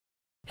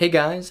Hey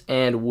guys,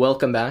 and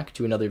welcome back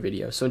to another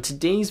video. So in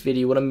today's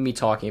video, what I'm going to be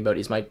talking about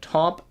is my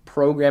top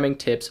programming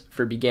tips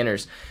for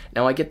beginners.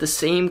 Now I get the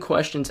same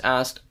questions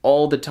asked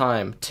all the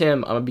time.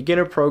 Tim, I'm a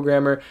beginner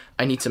programmer.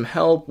 I need some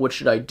help. What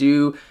should I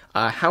do?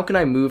 How can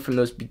I move from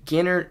those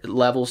beginner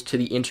levels to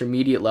the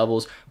intermediate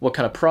levels? What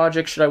kind of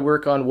projects should I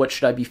work on? What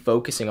should I be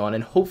focusing on?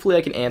 And hopefully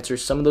I can answer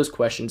some of those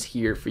questions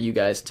here for you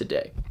guys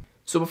today.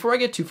 So before I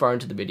get too far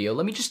into the video,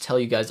 let me just tell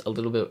you guys a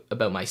little bit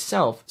about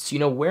myself so you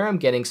know where I'm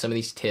getting some of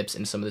these tips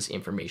and some of this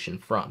information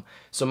from.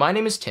 So my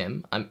name is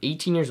Tim, I'm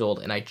 18 years old,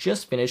 and I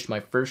just finished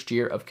my first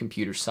year of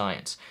computer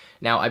science.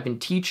 Now I've been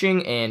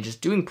teaching and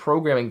just doing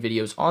programming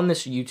videos on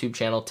this YouTube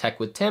channel, Tech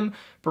with Tim,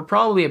 for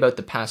probably about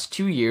the past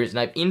 2 years, and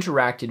I've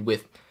interacted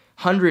with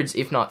hundreds,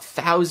 if not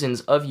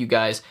thousands of you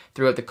guys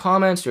throughout the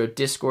comments, throughout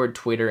Discord,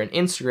 Twitter, and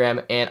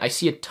Instagram, and I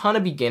see a ton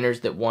of beginners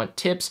that want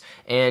tips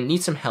and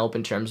need some help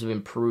in terms of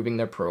improving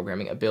their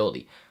programming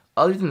ability.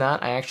 Other than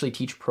that, I actually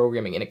teach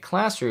programming in a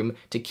classroom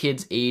to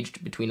kids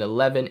aged between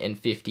 11 and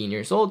 15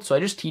 years old, so I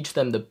just teach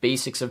them the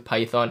basics of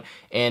Python,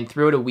 and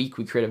throughout a week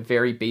we create a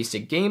very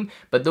basic game,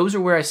 but those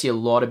are where I see a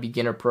lot of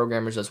beginner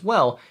programmers as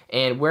well,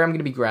 and where I'm going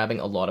to be grabbing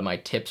a lot of my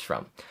tips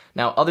from.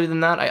 Now, other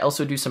than that, I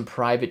also do some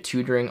private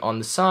tutoring on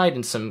the side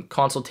and some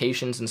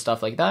consultations and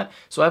stuff like that.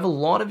 So I have a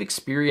lot of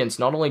experience,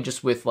 not only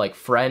just with like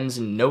friends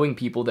and knowing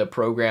people that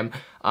program,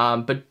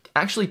 but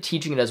actually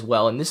teaching it as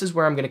well. And this is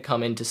where I'm going to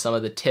come into some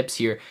of the tips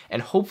here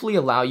and hopefully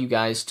allow you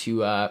guys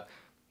to,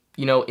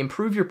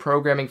 improve your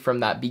programming from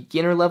that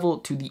beginner level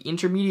to the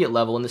intermediate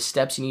level and the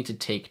steps you need to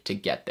take to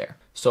get there.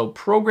 So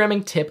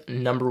programming tip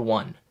number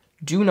 1.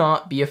 Do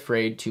not be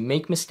afraid to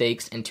make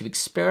mistakes and to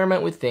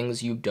experiment with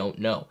things you don't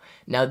know.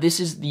 Now, this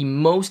is the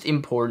most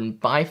important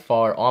by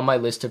far on my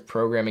list of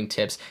programming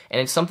tips, and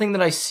it's something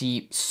that I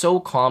see so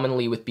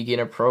commonly with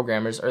beginner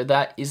programmers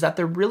is that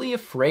they're really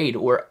afraid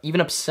or even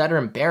upset or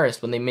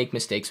embarrassed when they make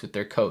mistakes with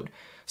their code.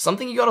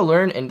 Something you gotta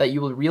learn and that you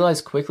will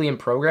realize quickly in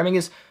programming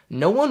is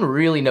no one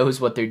really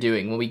knows what they're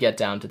doing when we get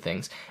down to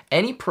things.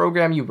 Any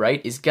program you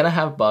write is gonna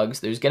have bugs,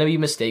 there's gonna be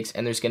mistakes,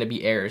 and there's gonna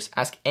be errors.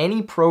 Ask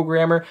any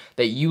programmer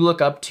that you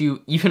look up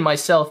to, even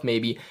myself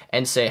maybe,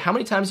 and say, how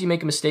many times do you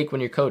make a mistake when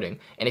you're coding?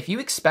 And if you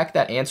expect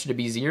that answer to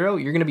be 0,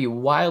 you're gonna be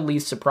wildly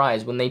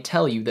surprised when they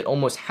tell you that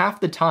almost half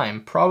the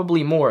time,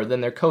 probably more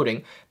than they're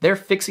coding, they're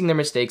fixing their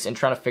mistakes and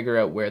trying to figure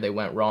out where they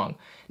went wrong.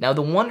 Now,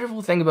 the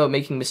wonderful thing about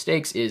making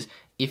mistakes is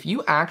if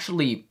you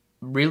actually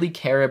really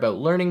care about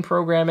learning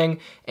programming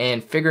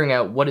and figuring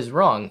out what is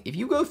wrong, if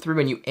you go through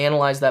and you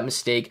analyze that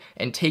mistake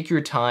and take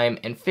your time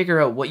and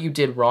figure out what you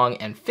did wrong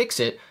and fix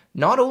it,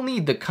 not only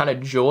the kind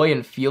of joy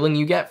and feeling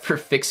you get for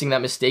fixing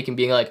that mistake and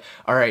being like,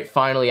 all right,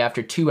 finally,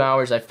 after 2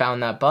 hours, I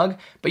found that bug,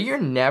 but you're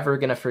never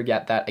going to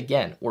forget that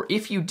again. Or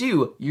if you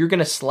do, you're going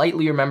to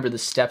slightly remember the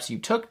steps you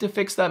took to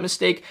fix that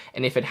mistake,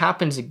 and if it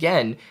happens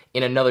again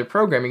in another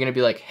program, you're going to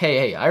be like,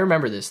 hey, I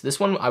remember this. This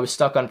one I was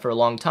stuck on for a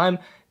long time.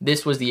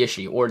 This was the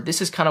issue, or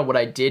this is kind of what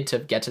I did to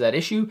get to that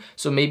issue,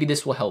 so maybe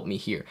this will help me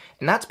here.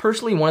 And that's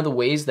personally one of the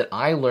ways that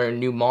I learn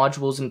new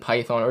modules in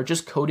Python or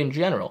just code in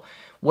general.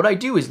 What I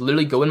do is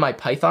literally go in my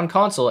Python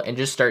console and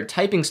just start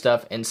typing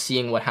stuff and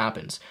seeing what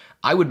happens.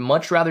 I would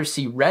much rather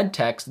see red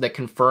text that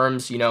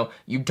confirms, you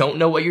don't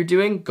know what you're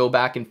doing, go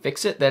back and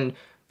fix it, than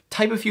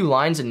type a few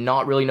lines and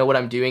not really know what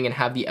I'm doing and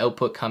have the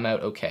output come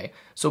out okay.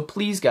 So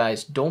please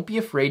guys, don't be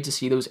afraid to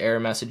see those error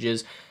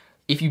messages.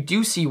 If you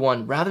do see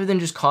one, rather than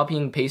just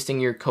copying and pasting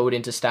your code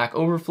into Stack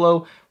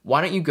Overflow,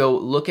 why don't you go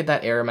look at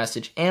that error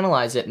message,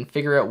 analyze it, and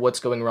figure out what's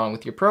going wrong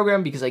with your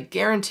program, because I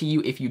guarantee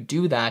you if you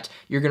do that,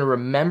 you're going to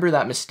remember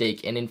that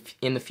mistake, and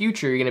in the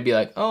future, you're going to be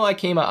like, oh,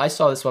 I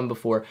saw this one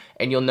before,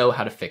 and you'll know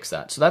how to fix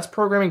that. So that's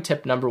programming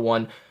tip number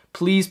 1.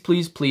 Please,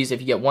 please, please, if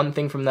you get one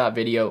thing from that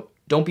video,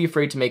 don't be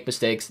afraid to make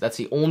mistakes. That's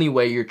the only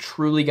way you're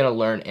truly going to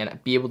learn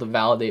and be able to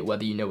validate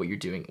whether you know what you're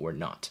doing or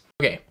not.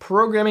 Okay,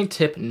 programming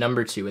tip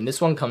number 2, and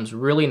this one comes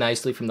really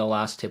nicely from the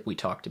last tip we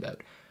talked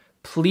about.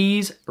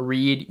 Please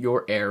read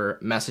your error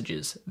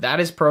messages. That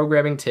is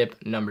programming tip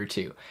number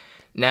 2.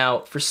 Now,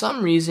 for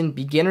some reason,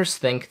 beginners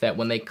think that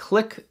when they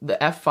click the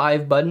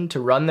F5 button to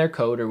run their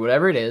code or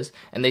whatever it is,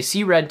 and they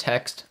see red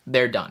text,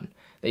 they're done.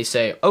 They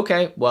say,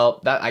 okay,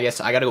 well, I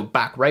guess I gotta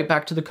go right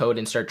back to the code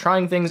and start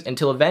trying things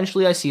until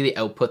eventually I see the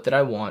output that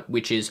I want,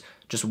 which is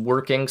just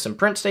working some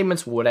print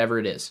statements, whatever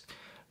it is.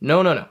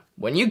 No.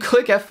 When you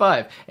click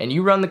F5 and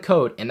you run the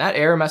code and that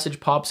error message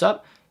pops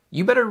up,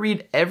 you better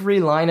read every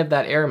line of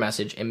that error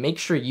message and make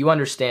sure you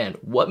understand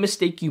what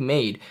mistake you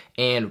made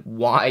and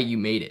why you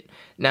made it.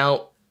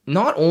 Now,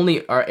 not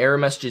only are error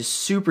messages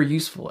super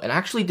useful and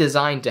actually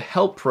designed to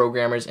help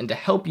programmers and to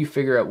help you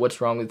figure out what's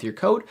wrong with your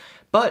code,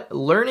 but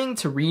learning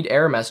to read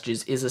error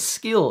messages is a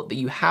skill that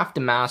you have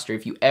to master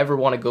if you ever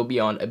want to go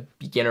beyond a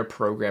beginner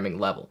programming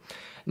level.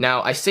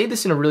 Now, I say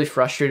this in a really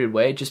frustrated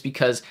way just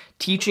because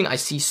teaching I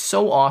see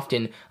so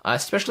often,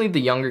 especially the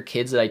younger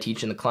kids that I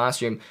teach in the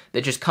classroom,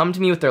 that just come to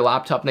me with their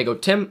laptop and they go,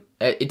 Tim,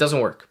 it doesn't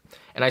work.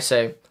 And I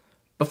say,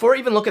 before I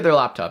even look at their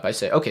laptop, I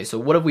say, okay, so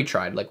what have we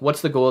tried? Like,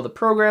 what's the goal of the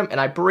program? And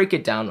I break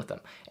it down with them.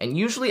 And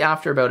usually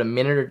after about a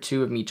minute or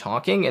two of me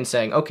talking and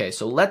saying, okay,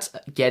 so let's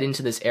get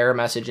into this error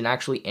message and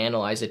actually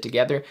analyze it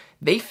together,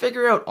 they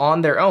figure out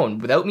on their own,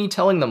 without me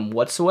telling them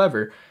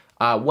whatsoever,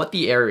 what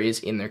the error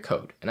is in their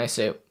code. And I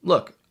say,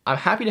 look, I'm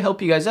happy to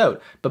help you guys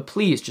out, but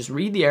please just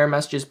read the error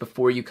messages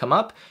before you come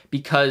up,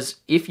 because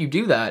if you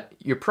do that,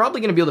 you're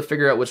probably going to be able to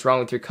figure out what's wrong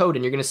with your code,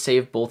 and you're going to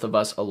save both of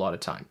us a lot of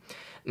time.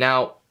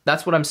 Now,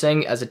 that's what I'm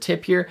saying as a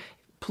tip here.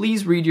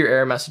 Please read your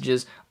error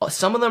messages.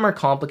 Some of them are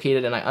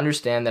complicated, and I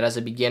understand that as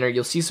a beginner,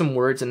 you'll see some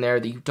words in there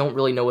that you don't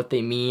really know what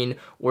they mean,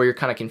 or you're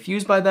kind of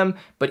confused by them.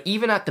 But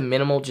even at the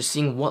minimal, just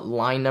seeing what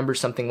line number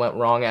something went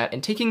wrong at,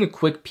 and taking a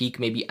quick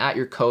peek maybe at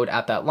your code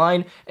at that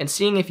line, and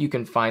seeing if you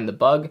can find the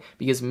bug,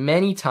 because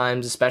many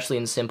times, especially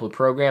in simple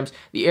programs,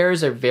 the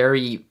errors are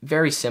very,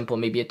 very simple.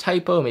 Maybe a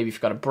typo, maybe you've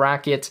got a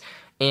bracket,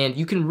 and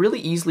you can really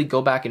easily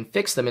go back and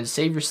fix them and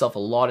save yourself a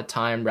lot of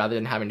time rather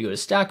than having to go to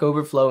Stack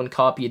Overflow and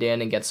copy it in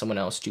and get someone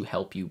else to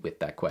help you with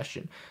that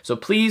question. So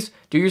please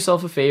do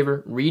yourself a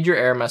favor, read your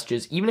error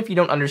messages. Even if you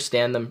don't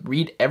understand them,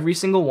 read every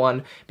single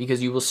one,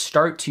 because you will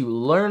start to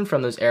learn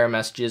from those error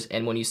messages.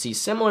 And when you see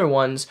similar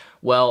ones,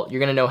 well,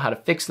 you're gonna know how to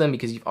fix them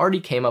because you've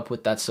already came up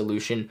with that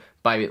solution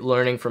by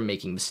learning from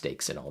making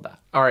mistakes and all that.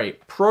 All right,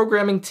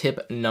 programming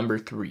tip number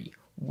 3,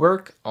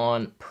 work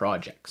on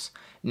projects.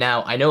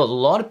 Now, I know a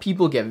lot of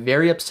people get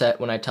very upset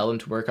when I tell them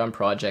to work on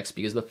projects,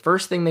 because the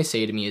first thing they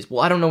say to me is, well,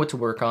 I don't know what to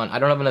work on. I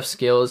don't have enough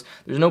skills.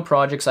 There's no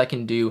projects I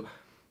can do.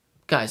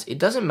 Guys, it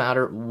doesn't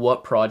matter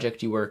what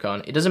project you work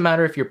on. It doesn't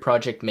matter if your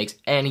project makes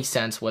any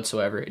sense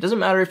whatsoever. It doesn't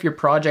matter if your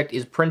project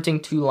is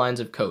printing 2 lines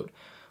of code.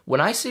 When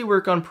I say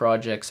work on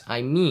projects,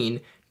 I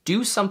mean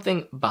do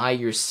something by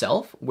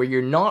yourself where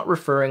you're not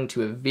referring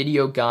to a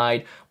video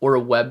guide or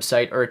a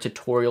website or a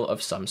tutorial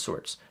of some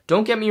sorts.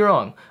 Don't get me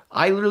wrong,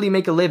 I literally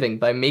make a living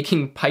by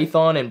making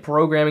Python and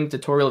programming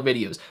tutorial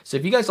videos. So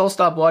if you guys all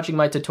stop watching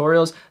my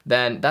tutorials,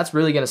 then that's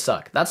really gonna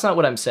suck. That's not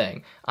what I'm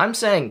saying. I'm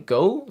saying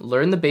go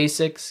learn the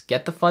basics,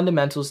 get the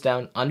fundamentals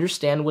down,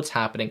 understand what's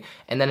happening,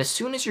 and then as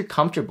soon as you're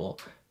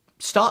comfortable,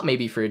 stop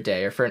maybe for a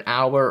day or for an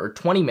hour or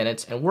 20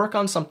 minutes and work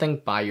on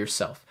something by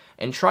yourself.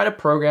 And try to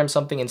program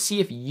something and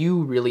see if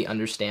you really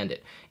understand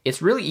it.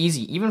 It's really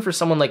easy, even for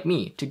someone like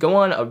me, to go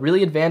on a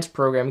really advanced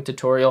programming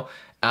tutorial,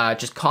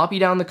 just copy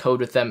down the code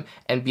with them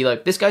and be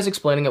like, this guy's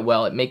explaining it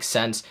well, it makes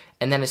sense.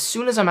 And then as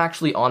soon as I'm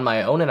actually on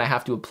my own and I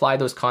have to apply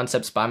those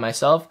concepts by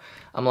myself,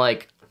 I'm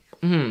like,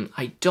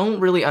 I don't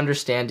really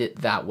understand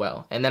it that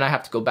well. And then I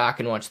have to go back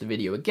and watch the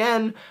video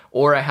again,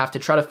 or I have to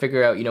try to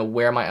figure out,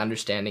 where my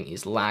understanding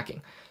is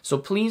lacking. So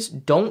please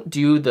don't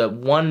do the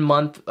 1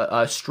 month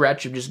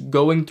stretch of just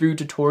going through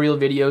tutorial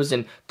videos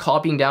and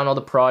copying down all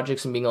the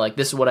projects and being like,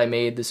 this is what I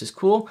made, this is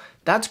cool.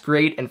 That's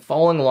great, and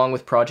following along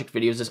with project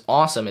videos is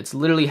awesome. It's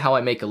literally how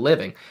I make a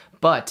living.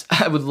 But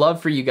I would love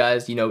for you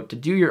guys, to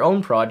do your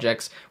own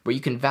projects where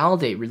you can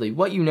validate really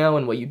what you know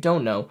and what you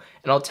don't know.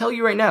 And I'll tell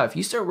you right now, if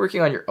you start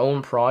working on your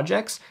own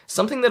projects,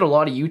 something that a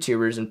lot of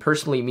YouTubers, and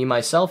personally me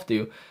myself,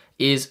 do,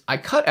 is I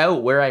cut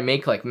out where I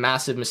make like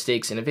massive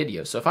mistakes in a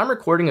video. So if I'm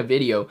recording a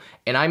video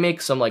and I make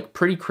some like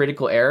pretty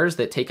critical errors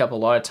that take up a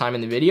lot of time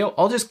in the video,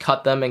 I'll just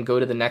cut them and go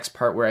to the next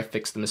part where I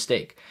fix the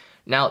mistake.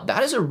 Now,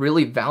 that is a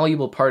really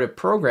valuable part of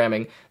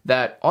programming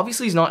that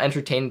obviously is not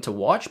entertaining to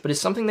watch, but is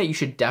something that you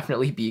should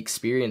definitely be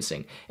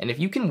experiencing. And if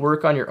you can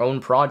work on your own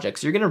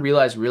projects, you're going to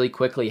realize really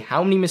quickly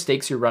how many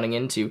mistakes you're running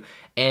into,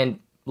 and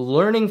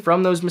learning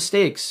from those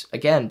mistakes,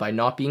 again, by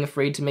not being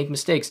afraid to make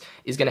mistakes,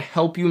 is going to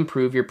help you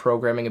improve your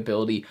programming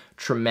ability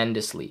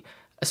tremendously.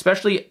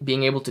 Especially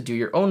being able to do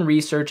your own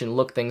research and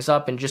look things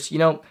up, and just,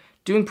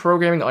 doing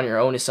programming on your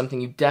own is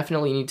something you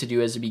definitely need to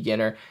do as a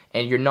beginner,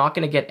 and you're not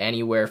going to get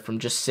anywhere from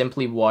just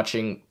simply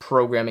watching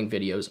programming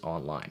videos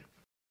online.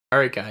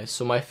 Alright guys,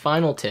 so my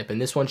final tip,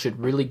 and this one should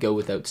really go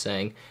without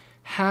saying,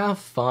 have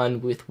fun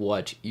with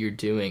what you're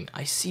doing.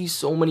 I see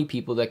so many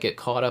people that get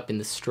caught up in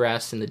the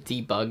stress and the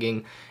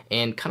debugging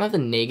and kind of the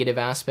negative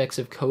aspects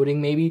of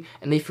coding maybe,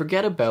 and they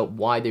forget about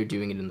why they're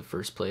doing it in the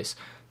first place.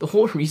 The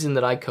whole reason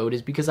that I code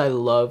is because I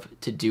love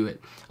to do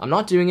it. I'm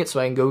not doing it so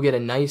I can go get a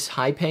nice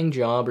high-paying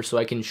job, or so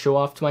I can show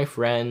off to my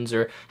friends,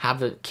 or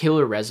have a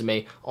killer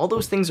resume. All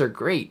those things are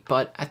great,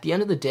 but at the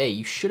end of the day,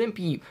 you shouldn't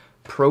be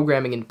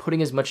programming and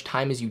putting as much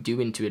time as you do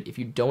into it if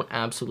you don't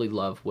absolutely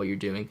love what you're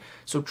doing.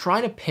 So try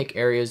to pick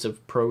areas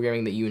of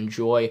programming that you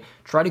enjoy,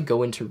 try to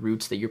go into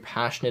routes that you're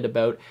passionate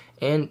about,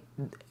 and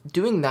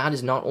doing that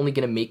is not only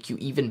going to make you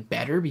even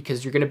better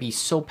because you're going to be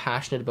so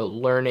passionate about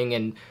learning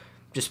and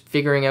just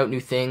figuring out new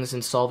things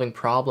and solving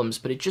problems,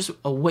 but it's just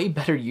a way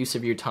better use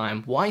of your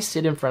time. Why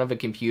sit in front of a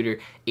computer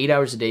 8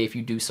 hours a day if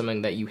you do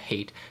something that you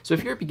hate? So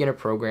if you're a beginner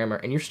programmer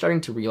and you're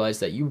starting to realize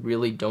that you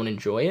really don't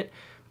enjoy it,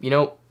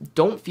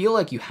 don't feel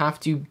like you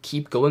have to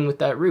keep going with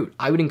that route.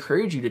 I would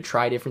encourage you to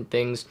try different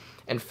things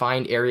and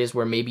find areas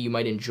where maybe you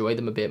might enjoy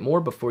them a bit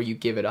more before you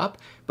give it up.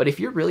 But if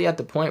you're really at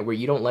the point where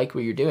you don't like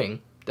what you're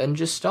doing, then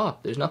just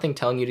stop. There's nothing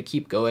telling you to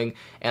keep going.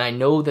 And I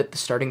know that the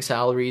starting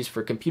salaries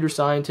for computer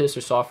scientists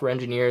or software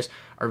engineers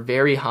are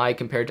very high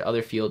compared to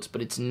other fields,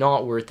 but it's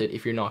not worth it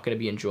if you're not going to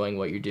be enjoying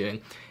what you're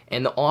doing.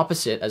 And the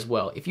opposite as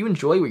well. If you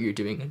enjoy what you're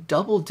doing,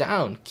 double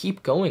down,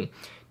 keep going.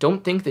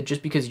 Don't think that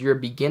just because you're a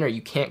beginner,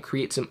 you can't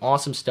create some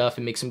awesome stuff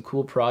and make some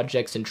cool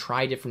projects and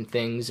try different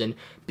things and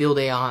build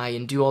AI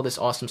and do all this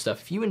awesome stuff.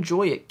 If you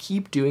enjoy it,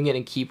 keep doing it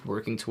and keep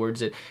working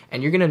towards it.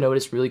 And you're going to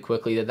notice really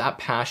quickly that that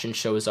passion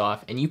shows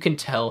off. And you can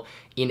tell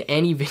in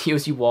any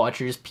videos you watch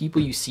or just people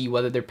you see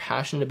whether they're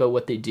passionate about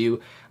what they do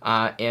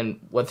and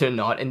what they're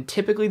not. And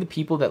typically the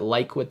people that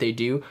like what they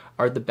do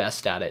are the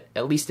best at it,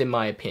 at least in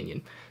my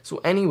opinion. So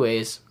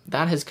anyways,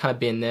 that has kind of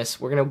been this.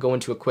 We're going to go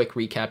into a quick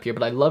recap here,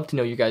 but I'd love to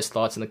know your guys'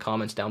 thoughts in the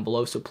comments down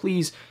below. So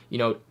please,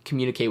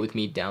 communicate with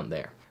me down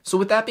there. So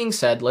with that being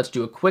said, let's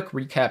do a quick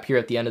recap here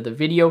at the end of the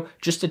video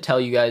just to tell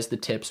you guys the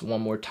tips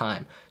one more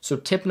time. So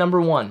tip number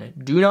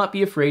 1, do not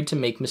be afraid to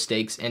make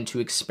mistakes and to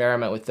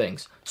experiment with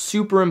things.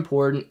 Super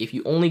important. If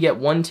you only get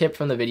one tip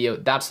from the video,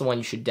 that's the one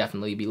you should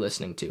definitely be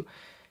listening to.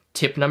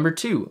 Tip number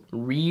 2,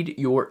 read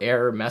your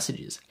error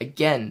messages.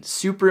 Again,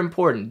 super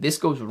important. This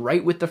goes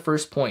right with the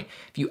first point.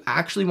 If you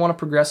actually want to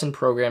progress in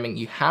programming,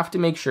 you have to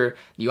make sure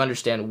you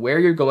understand where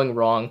you're going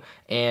wrong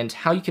and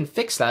how you can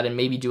fix that and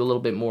maybe do a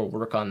little bit more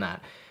work on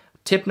that.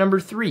 Tip number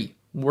 3,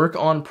 work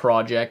on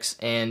projects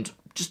and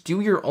just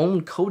do your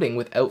own coding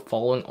without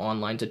following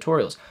online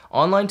tutorials.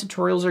 Online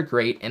tutorials are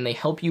great and they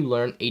help you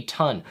learn a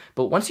ton,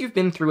 but once you've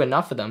been through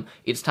enough of them,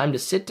 it's time to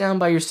sit down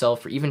by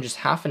yourself for even just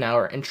half an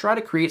hour and try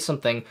to create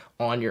something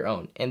on your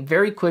own. And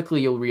very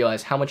quickly you'll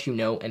realize how much you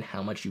know and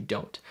how much you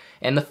don't.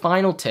 And the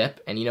final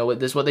tip, and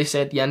this is what they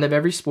say at the end of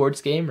every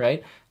sports game,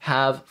 right?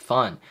 Have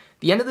fun. At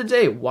the end of the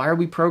day, why are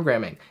we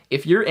programming?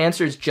 If your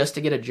answer is just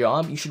to get a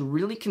job, you should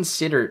really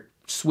consider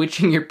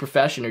switching your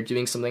profession or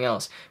doing something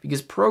else,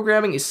 because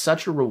programming is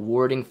such a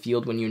rewarding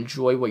field when you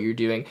enjoy what you're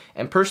doing.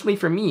 And personally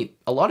for me,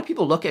 a lot of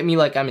people look at me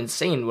like I'm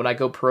insane when I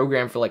go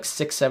program for like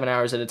 6-7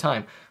 hours at a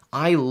time.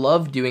 I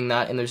love doing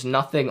that, and there's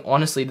nothing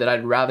honestly that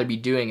I'd rather be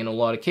doing in a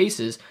lot of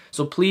cases.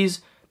 So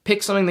please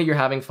pick something that you're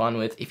having fun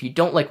with. If you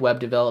don't like web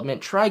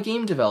development, try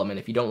game development.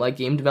 If you don't like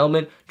game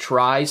development,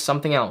 try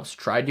something else.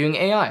 Try doing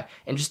AI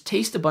and just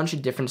taste a bunch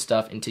of different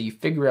stuff until you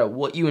figure out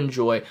what you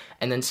enjoy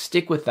and then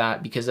stick with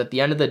that, because at the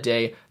end of the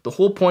day, the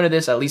whole point of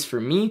this, at least for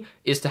me,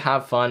 is to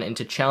have fun and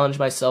to challenge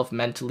myself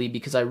mentally,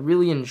 because I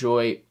really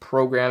enjoy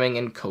programming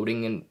and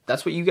coding, and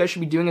that's what you guys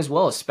should be doing as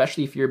well,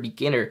 especially if you're a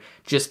beginner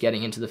just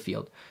getting into the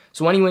field.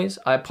 So anyways,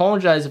 I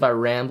apologize if I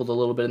rambled a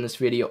little bit in this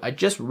video. I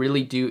just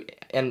really do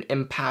and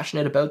am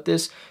passionate about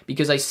this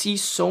because I see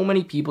so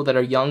many people that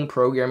are young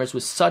programmers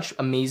with such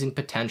amazing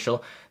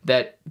potential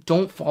that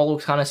don't follow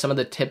kind of some of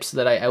the tips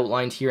that I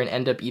outlined here and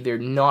end up either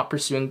not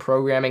pursuing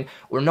programming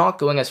or not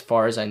going as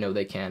far as I know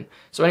they can.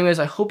 So anyways,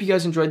 I hope you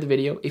guys enjoyed the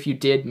video. If you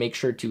did, make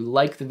sure to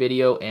like the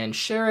video and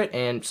share it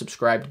and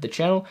subscribe to the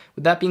channel.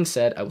 With that being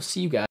said, I will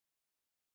see you guys